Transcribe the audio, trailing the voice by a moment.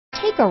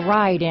Take a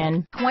ride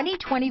in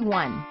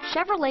 2021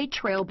 Chevrolet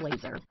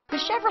TrailBlazer. The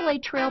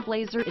Chevrolet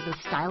TrailBlazer is a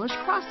stylish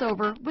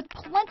crossover with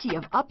plenty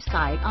of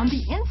upside on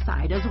the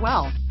inside as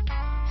well.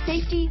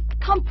 Safety,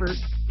 comfort,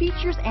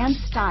 features, and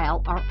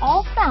style are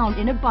all found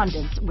in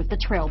abundance with the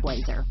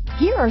TrailBlazer.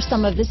 Here are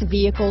some of this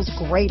vehicle's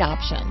great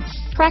options: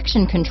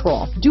 traction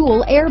control,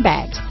 dual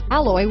airbags,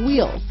 alloy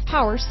wheels,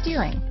 power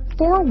steering,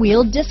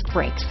 four-wheel disc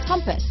brakes,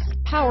 compass,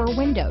 power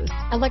windows,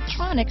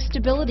 electronic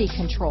stability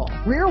control,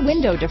 rear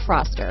window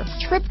defroster,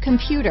 trip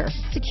computer,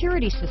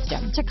 security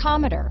system,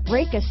 tachometer,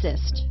 brake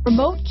assist,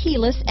 remote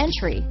keyless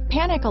entry,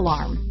 panic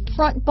alarm,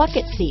 front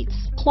bucket seats,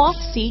 cloth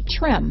seat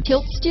trim,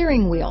 tilt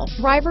steering wheel,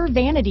 driver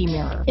vanity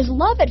mirror. Is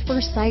love at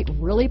first sight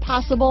really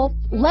possible?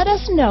 Let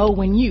us know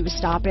when you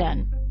stop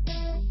in.